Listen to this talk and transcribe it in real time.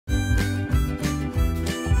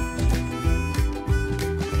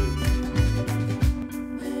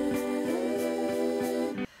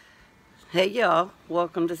Hey y'all,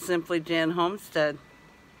 welcome to Simply Jan Homestead.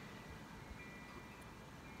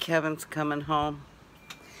 Kevin's coming home.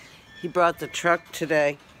 He brought the truck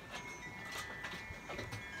today.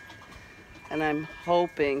 And I'm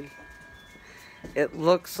hoping, it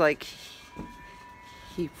looks like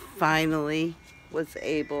he finally was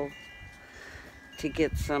able to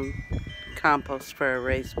get some compost for our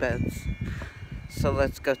raised beds. So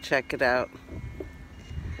let's go check it out.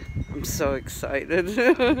 I'm so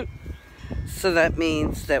excited. So that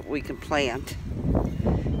means that we can plant.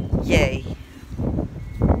 Yay.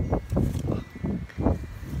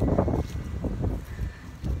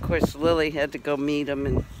 Of course, Lily had to go meet him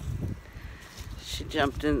and she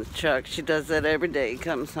jumped in the truck. She does that every day he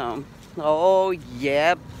comes home. Oh,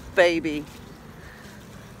 yeah, baby.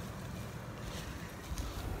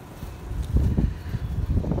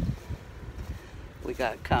 We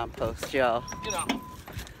got compost, y'all.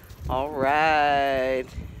 All right.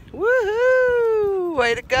 Woohoo!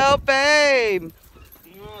 Way to go, babe!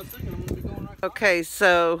 Okay,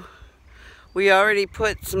 so we already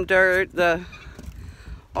put some dirt. The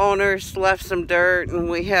owners left some dirt, and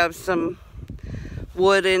we have some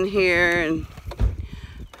wood in here and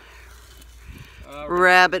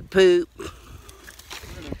rabbit poop. We're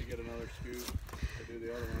gonna have to get another scoop to do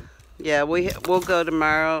the other one. Yeah, we'll go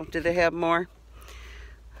tomorrow. Do they have more?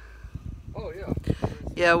 Oh yeah.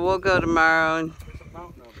 Yeah, we'll go tomorrow and There's a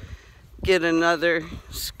mountain of it. get another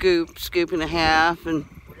scoop and a half, and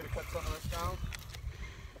We're gonna cut some of this down.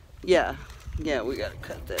 yeah, we gotta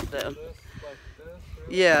cut that down. This, like this.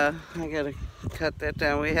 Really? Yeah, I gotta cut that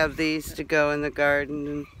down. We have these to go in the garden,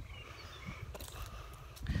 and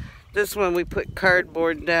this one we put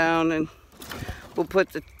cardboard down, and we'll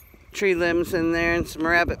put the tree limbs in there and some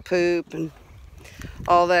rabbit poop and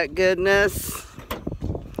all that goodness.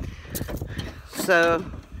 So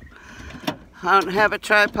I don't have a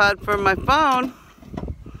tripod for my phone,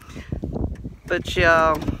 but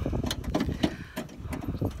y'all,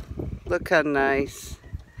 look how nice.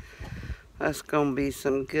 That's gonna be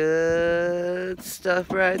some good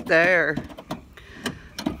stuff right there.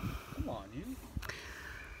 Come on, you.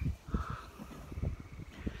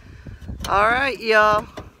 All right, y'all.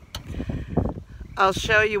 I'll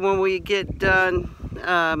show you when we get done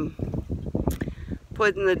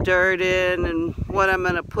putting the dirt in and what I'm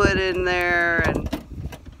gonna put in there, and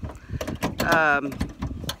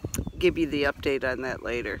give you the update on that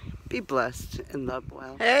later. Be blessed and love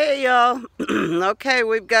well. Hey y'all. Okay,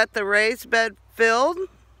 we've got the raised bed filled,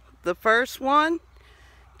 the first one.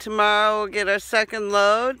 Tomorrow we'll get our second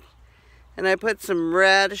load, and I put some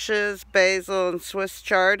radishes, basil, and Swiss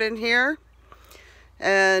chard in here,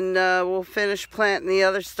 and we'll finish planting the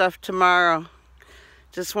other stuff tomorrow.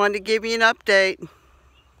 Just wanted to give you an update.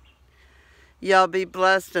 Y'all be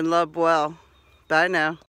blessed and love well. Bye now.